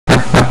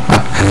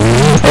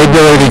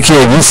Billy the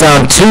Kid, you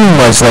sound too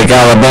much like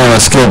Alabama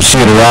skip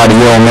shooter.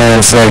 Audio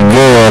Man said,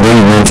 good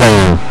evening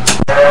team.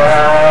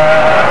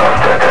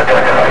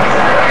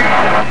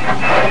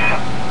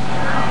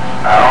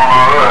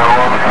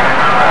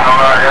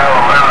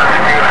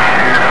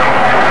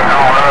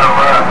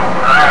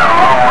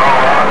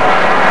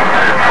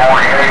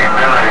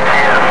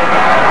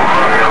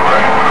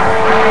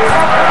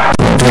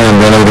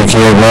 Billy the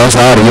Kid was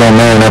Audio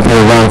Man up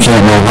here around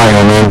Canton,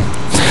 Ohio, man.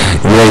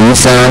 Yeah, you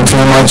sound too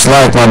much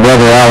like my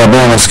brother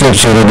Alabama skip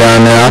shooter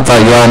down there. I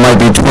thought y'all might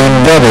be twin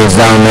brothers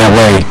down that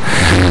way.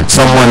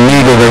 Someone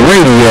needed a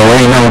radio,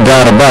 ain't no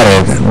doubt about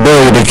it.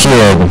 Billy the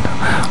Kid,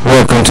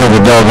 welcome to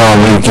the doggone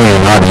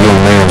weekend. Audio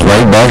Man's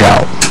right back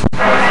out.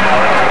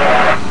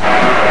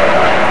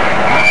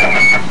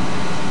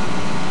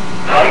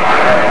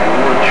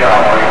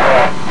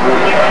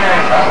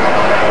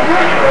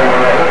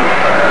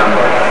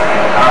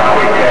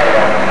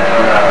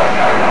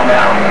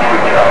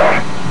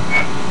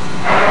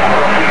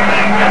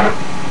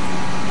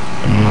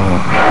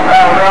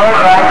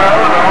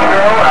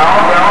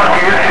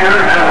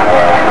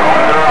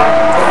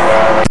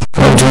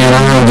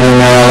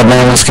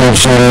 Alabama skip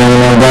shooter,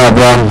 no doubt,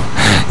 bro.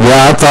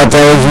 Yeah, I thought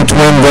that was your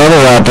twin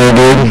brother out there,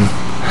 dude.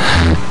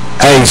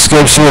 Hey,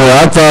 skip shooter,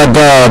 I thought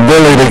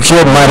Billy the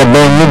Kid might have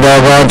been your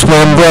doggone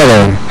twin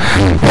brother.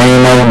 Ain't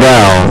no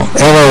doubt.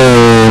 Hello,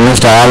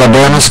 Mr.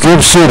 Alabama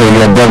skip shooter,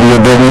 your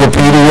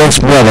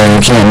WWPDX brother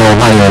in Canton,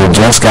 Ohio,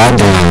 just got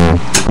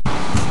down.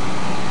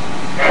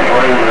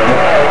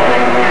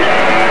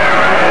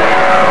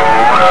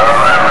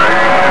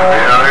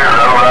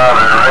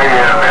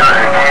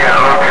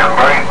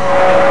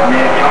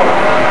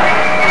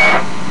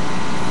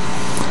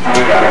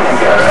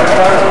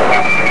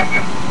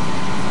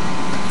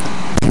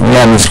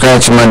 Me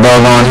scratching my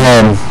doggone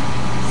head.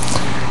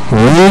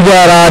 We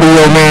got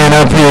Audio Man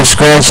up here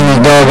scratching his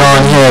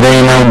doggone head,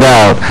 ain't no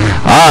doubt.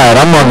 Alright,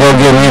 I'm gonna go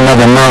get me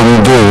another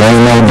Mountain Dew,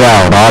 ain't no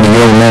doubt.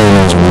 Audio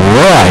Man is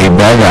right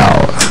back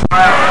out.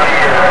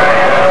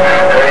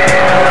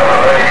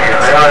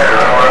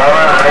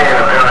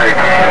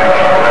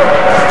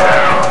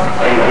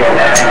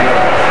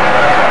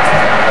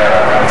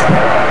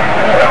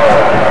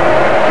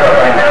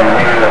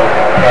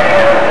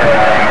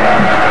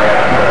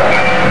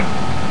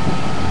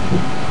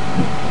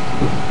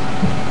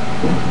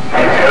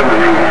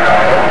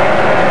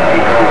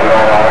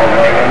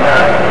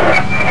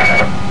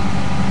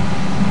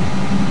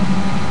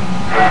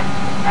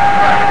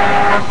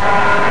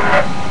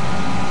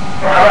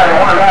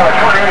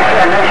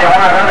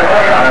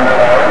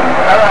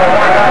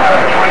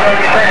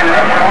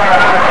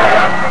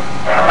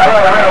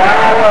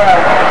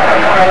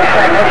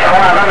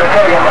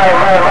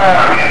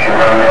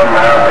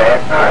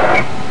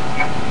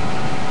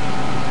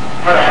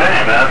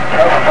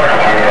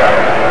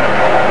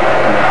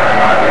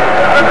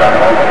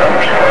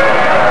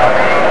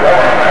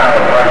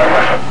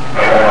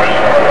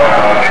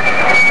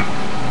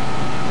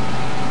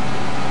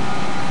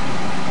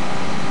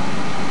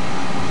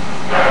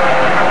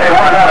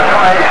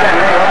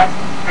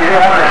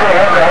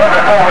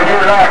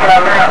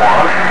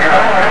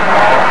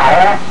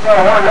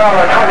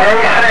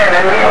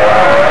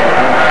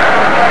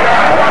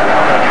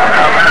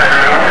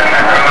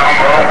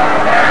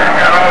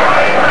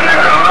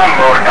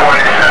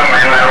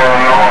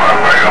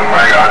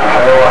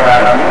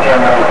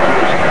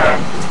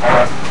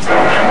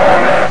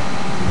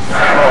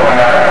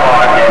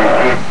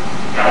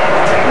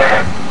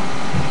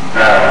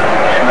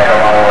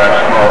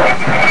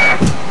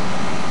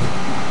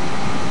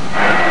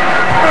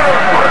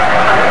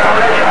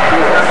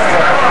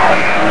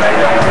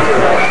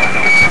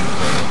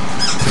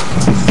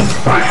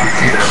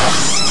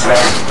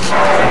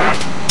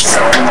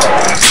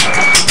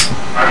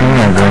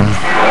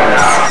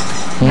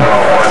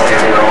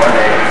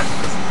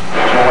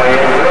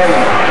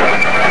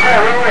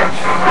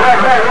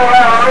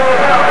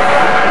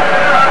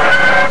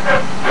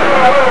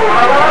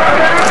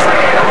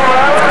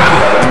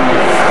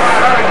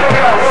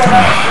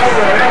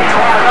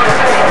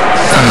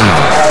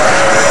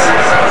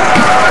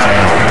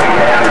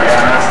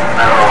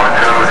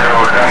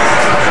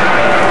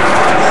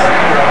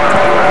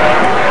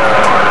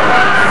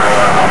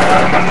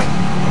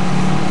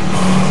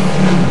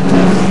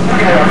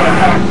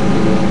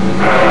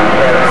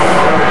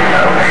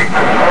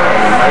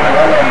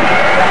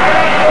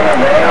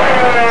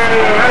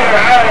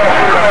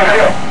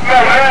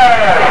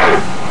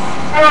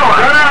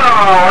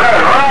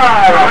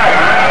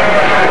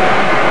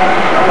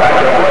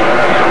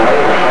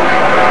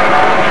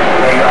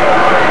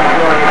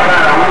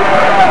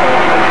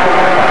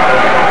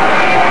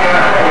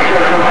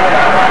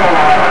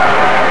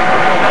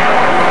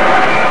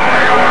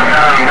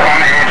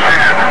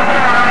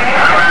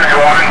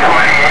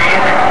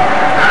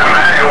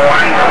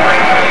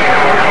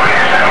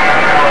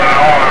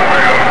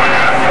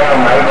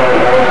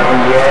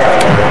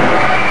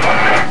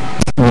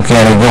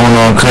 Got it going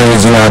on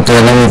crazy out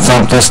there. Let me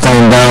thump this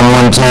thing down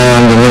one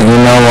time to let you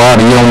know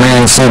Audio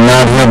Man sitting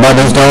out here by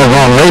this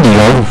doggone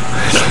radio.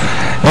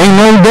 Ain't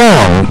no doubt.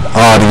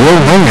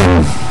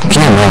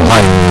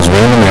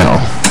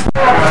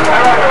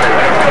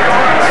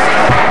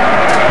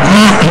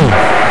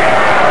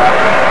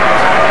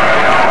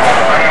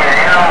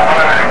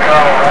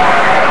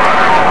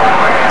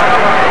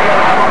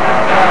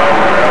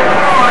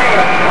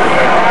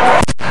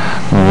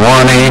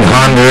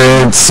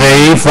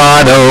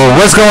 350.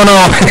 What's going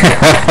on?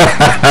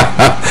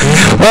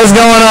 What's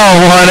going on?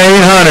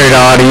 1-800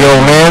 Audio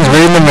Man's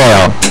reading the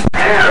mail.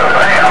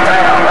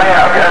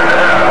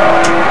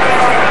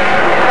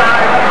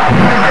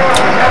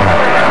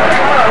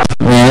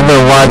 Man, you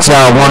better watch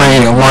out.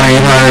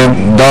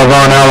 1-800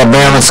 doggone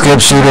Alabama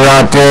skip shooter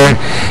out there.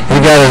 He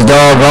got his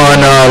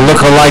doggone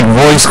look-alike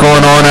voice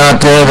going on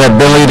out there, that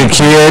Billy the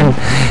Kid.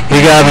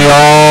 He got me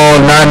all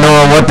not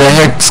knowing what the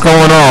heck's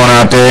going on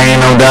out there.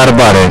 Ain't no doubt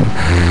about it.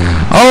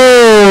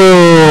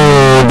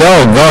 Oh,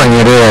 doggone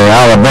you there,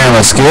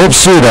 Alabama skip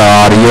shooter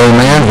Audio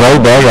Man,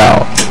 right back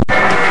out.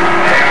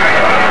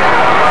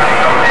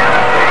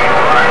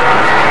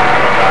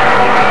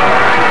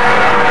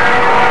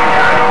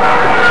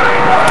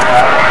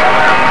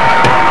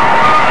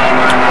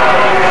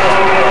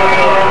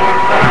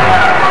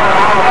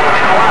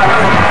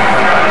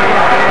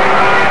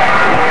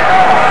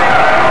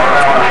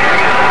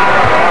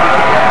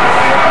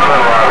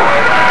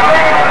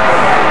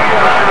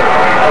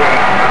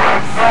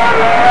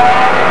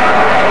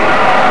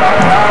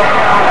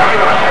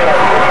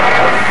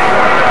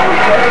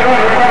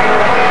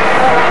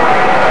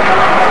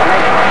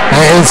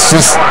 It's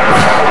just, you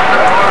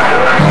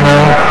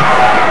know,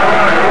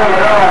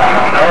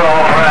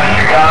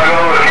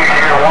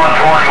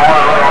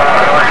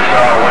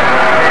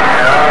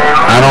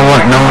 I don't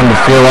want no one to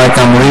feel like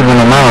I'm leaving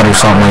them out or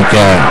something like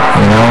that,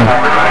 you know.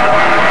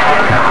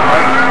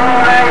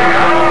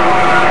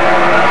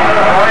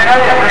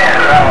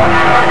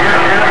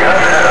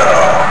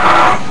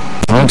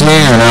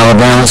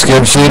 Alabama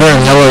skip shooter,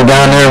 and hello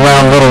down there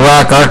around Little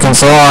Rock,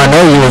 Arkansas. I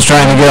know you was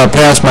trying to get up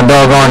past my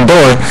doggone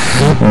door,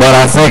 but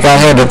I think I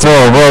had to throw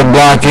a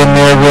roadblock in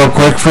there real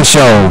quick for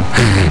show.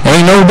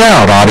 Ain't no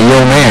doubt,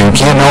 Audio Man,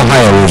 Canton,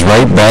 Ohio is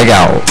right back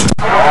out.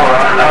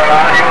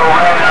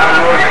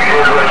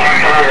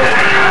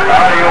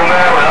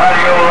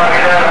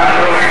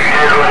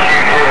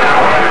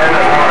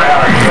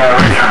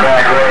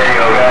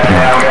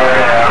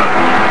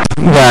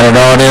 Got it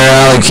all there,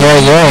 Alley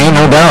Cat. Yeah, ain't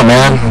no doubt,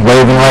 man.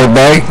 Waving right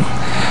back.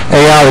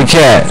 Hey, Alley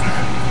Cat,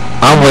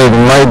 I'm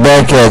waving right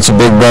back at you,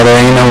 big brother.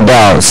 Ain't no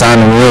doubt.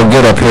 Sounding real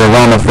good up here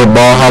around the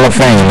Football Hall of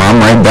Fame. I'm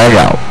right back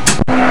out.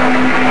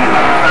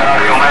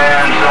 Audio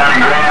Man,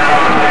 sounding grand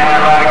on the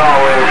band like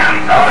always.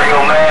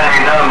 Audio Man,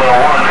 your number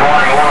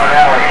 121,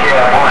 Alley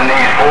Cat, pointing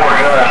these 4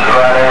 guns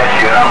right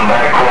at you. I'm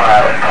back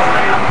quiet.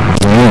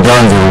 These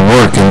guns are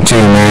working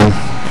too, man.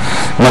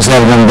 Must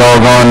have them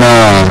doggone,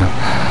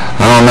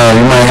 I don't know,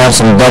 you might have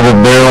some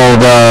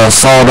double-barreled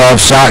sawed-off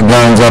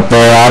shotguns up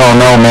there. I don't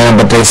know, man,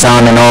 but they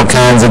sounding all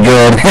kinds of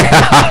good.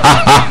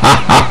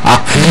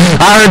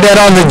 I heard that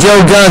on the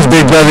Joe Guns,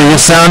 big brother. You're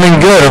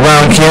sounding good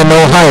around Canton,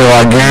 Ohio.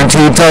 I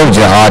guarantee you told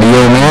you.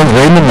 Audio Man's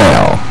reading the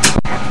mail.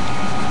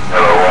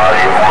 Hello,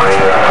 Audio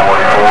Man.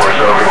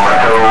 24 over my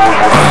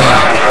toes.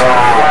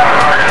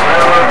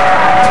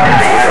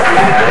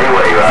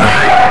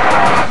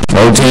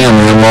 Oh, damn,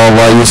 man. Well,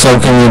 while you're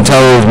soaking your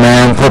toes,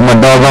 man, put my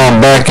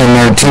doggone back in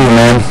there, too,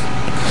 man.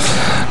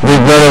 Big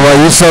brother, while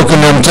you're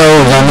soaking them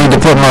toes, I need to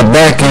put my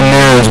back in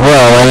there as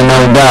well. Ain't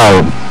no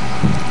doubt.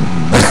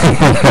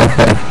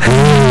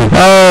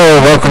 Oh,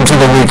 welcome to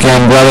the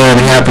weekend, brother,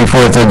 and happy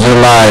 4th of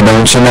July.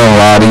 Don't you know,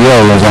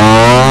 Audio is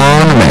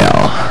on the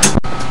mail.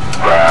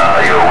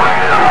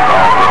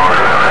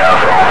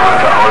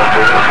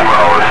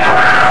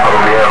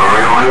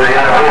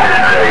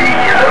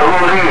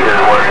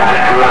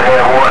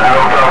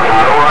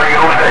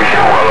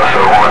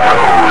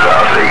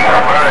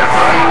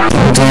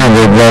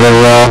 Big brother,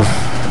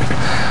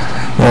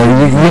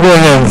 you go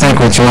ahead and think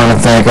what you want to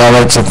think. I'll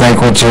let you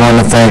think what you want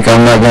to think.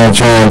 I'm not going to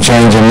try and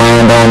change your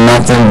mind on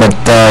nothing, but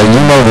you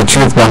know the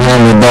truth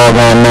behind the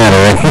doggone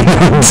matter.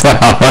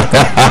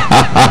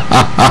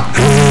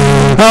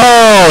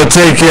 Oh,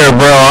 take care,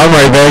 bro. I'm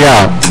right back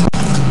out.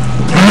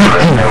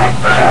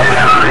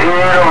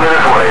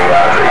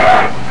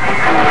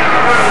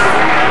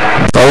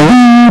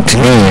 Oh,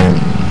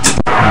 10.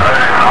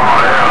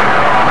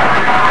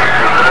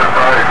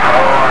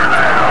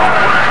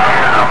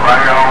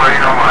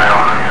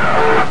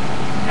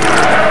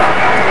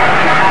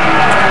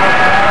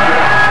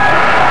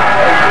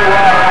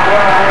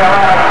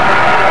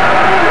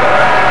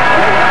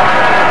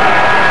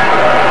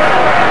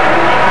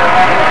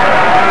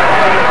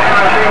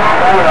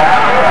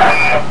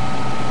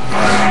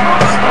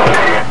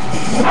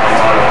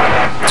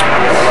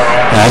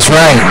 That's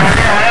right.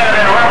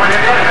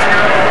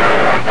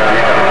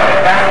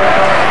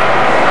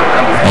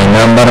 Ain't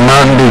nothing but a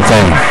Mountain Dew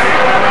thing.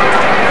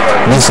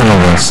 Listen to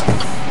this.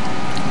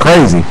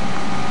 Crazy.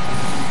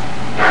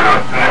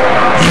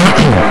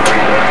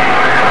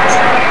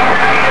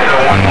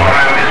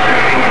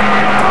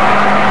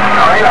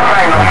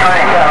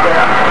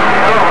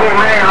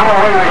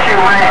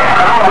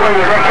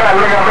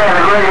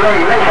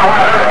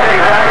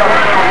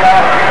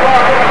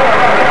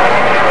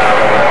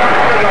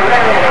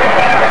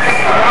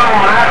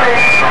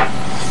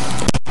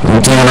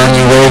 On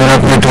you waving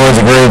up here towards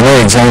the Great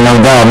Lakes, ain't no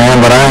doubt,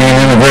 man, but I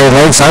ain't in the Great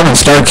Lakes, I'm in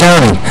Stark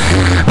County.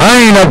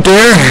 I ain't up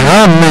there.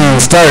 I'm in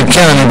Stark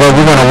County, but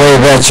we're gonna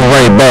wave at you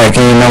right back,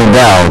 ain't no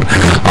doubt.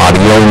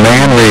 Audio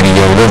Man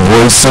Radio, the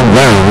voice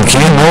around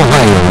Canton,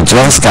 Ohio,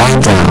 just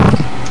got down.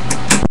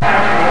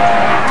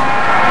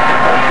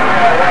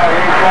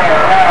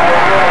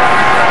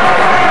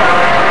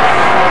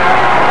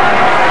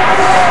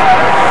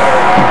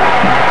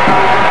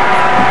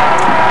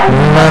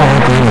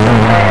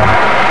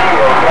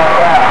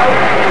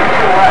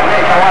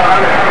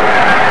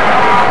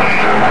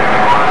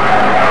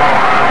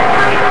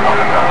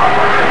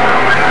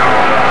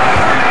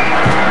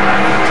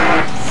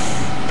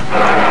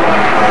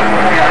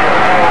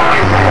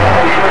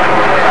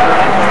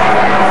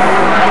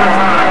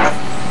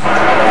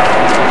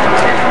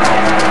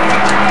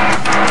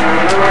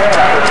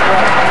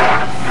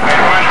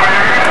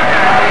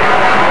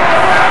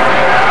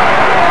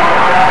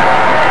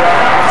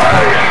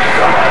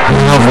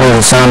 Hopefully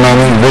the sound on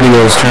these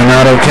videos turn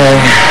out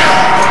okay.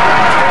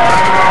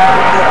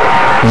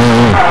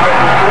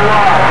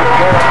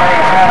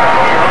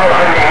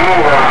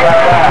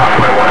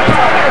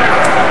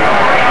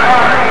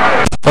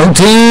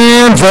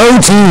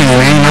 14,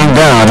 ain't no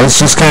doubt. It's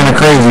just kind of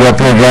crazy up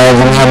here, guys.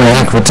 I'm having a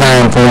heck of a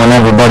time pulling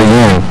everybody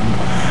in.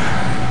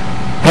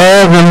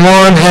 Having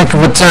one heck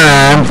of a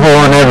time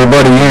pulling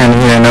everybody in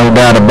here, no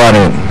doubt about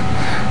it.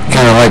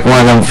 Kind of like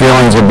one of them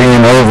feelings of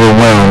being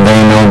overwhelmed,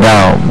 ain't no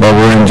doubt. But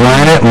we're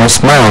enjoying it and we're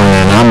smiling,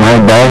 and I'm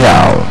right back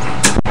out.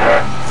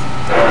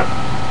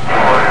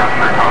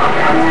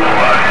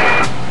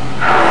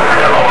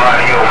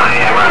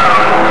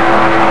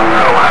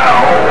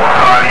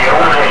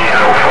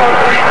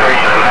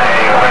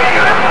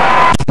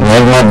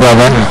 There's my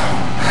brother.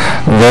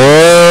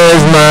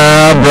 There's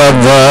my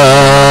brother.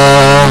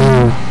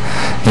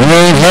 He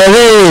ain't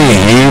heavy,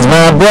 he's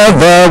my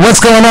brother. What's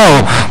going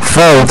on?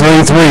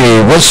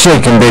 433. What's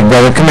shaking, big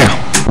brother? Come here.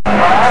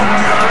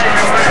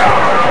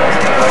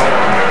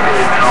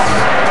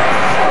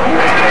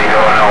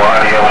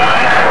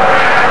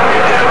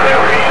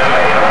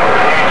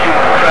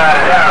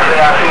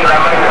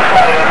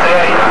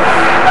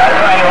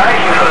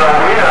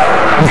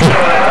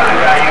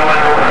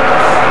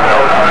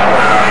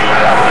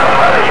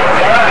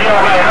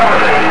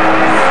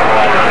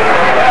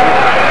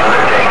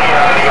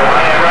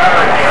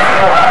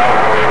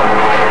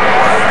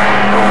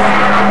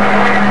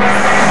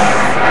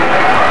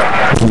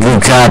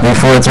 Good copy,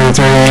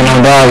 433, ain't no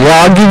doubt.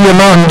 Yeah, I'll give you a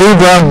Mountain Dew,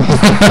 bro.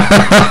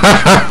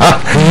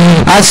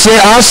 I'll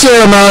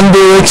share a Mountain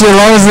Dew with you as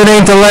long as it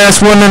ain't the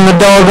last one in the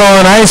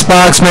doggone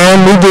icebox,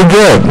 man. We do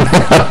good.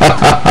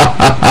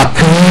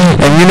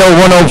 And you know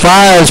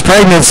 105 is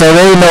pregnant, so there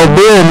ain't no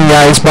beer in the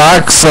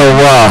icebox, so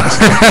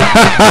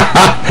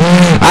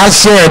I'll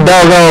share a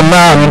doggone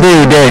Mountain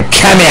Dew there.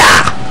 Come here.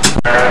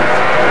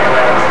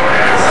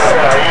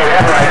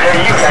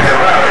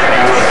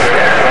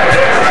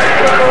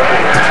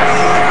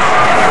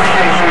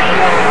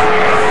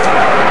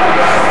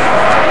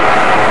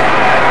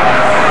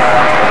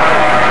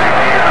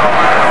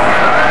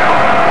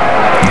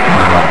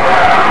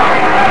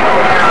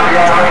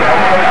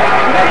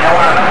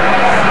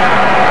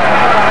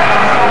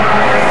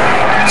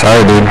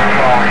 Sorry, dude.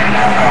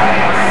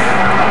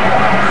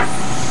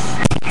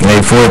 Hey,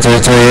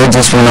 433, it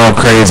just went all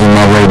crazy on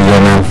my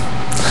radio now.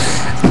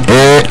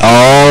 It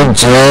all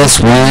just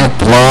went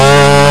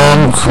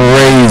plumb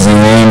crazy,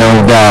 ain't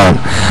no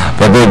doubt.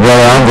 But big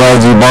brother, I'm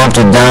glad you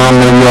bumped it down.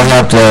 Maybe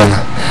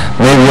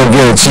you'll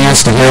get a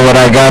chance to hear what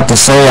I got to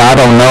say. I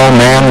don't know,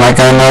 man.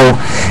 Like I know,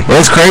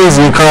 it's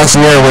crazy across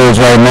the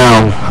airwaves right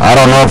now. I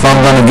don't know if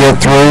I'm going to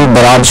get through,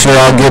 but I'm sure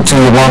I'll get to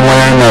you one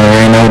way or another,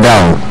 ain't no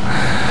doubt.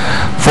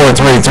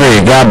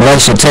 433, God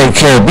bless you, take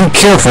care. Be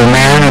careful,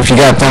 man, if you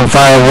got them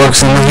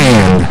fireworks in the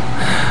hand.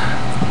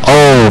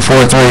 Oh,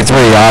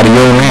 433,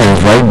 Audio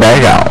Man, right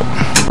back out.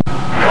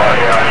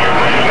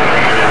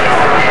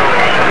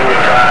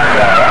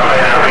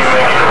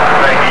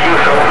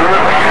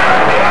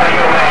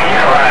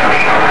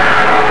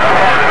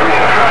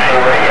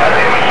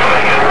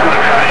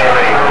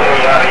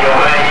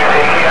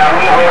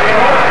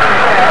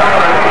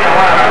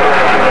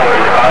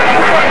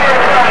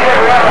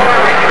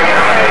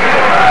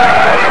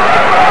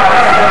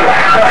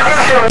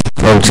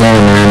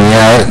 Man,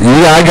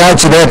 yeah, I got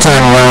you that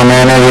time around,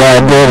 man.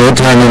 Yeah, I did. It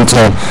turned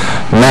into,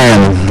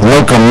 man,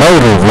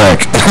 locomotive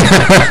wreck.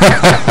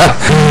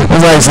 It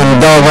was like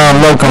some doggone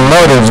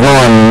locomotives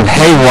going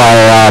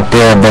haywire out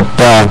there. But,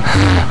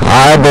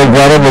 alright, big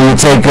brother, will you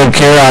take good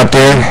care out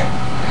there?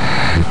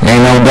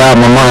 Ain't no doubt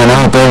in my mind.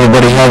 I hope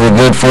everybody has a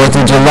good 4th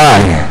of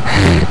July.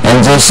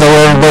 And just so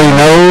everybody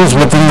knows,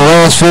 within the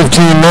last 15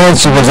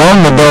 minutes, it was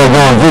on the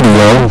doggone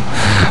video,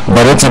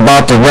 but it's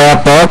about to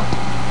wrap up.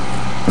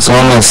 So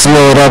I'm going to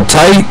seal it up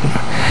tight,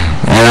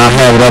 and I'll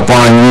have it up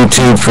on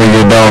YouTube for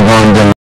your doggone